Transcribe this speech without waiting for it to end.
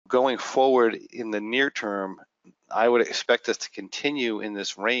Going forward in the near term, I would expect us to continue in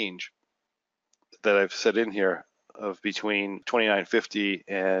this range that I've set in here of between 29.50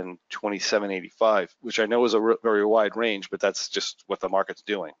 and 27.85, which I know is a very wide range, but that's just what the market's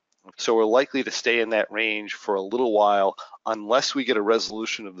doing. So we're likely to stay in that range for a little while unless we get a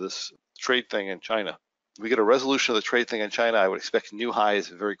resolution of this trade thing in China. If we get a resolution of the trade thing in China, I would expect new highs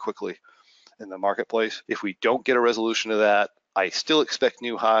very quickly in the marketplace. If we don't get a resolution of that, I still expect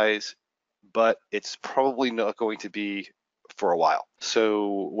new highs, but it's probably not going to be for a while.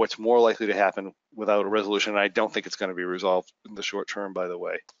 So what's more likely to happen without a resolution, and I don't think it's going to be resolved in the short term, by the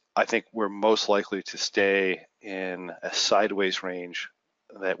way, I think we're most likely to stay in a sideways range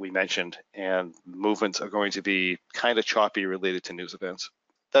that we mentioned, and movements are going to be kind of choppy related to news events.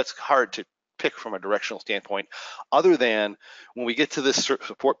 That's hard to pick from a directional standpoint, other than when we get to this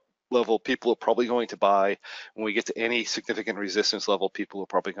support level, people are probably going to buy. When we get to any significant resistance level, people are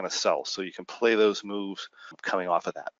probably going to sell. So you can play those moves coming off of that.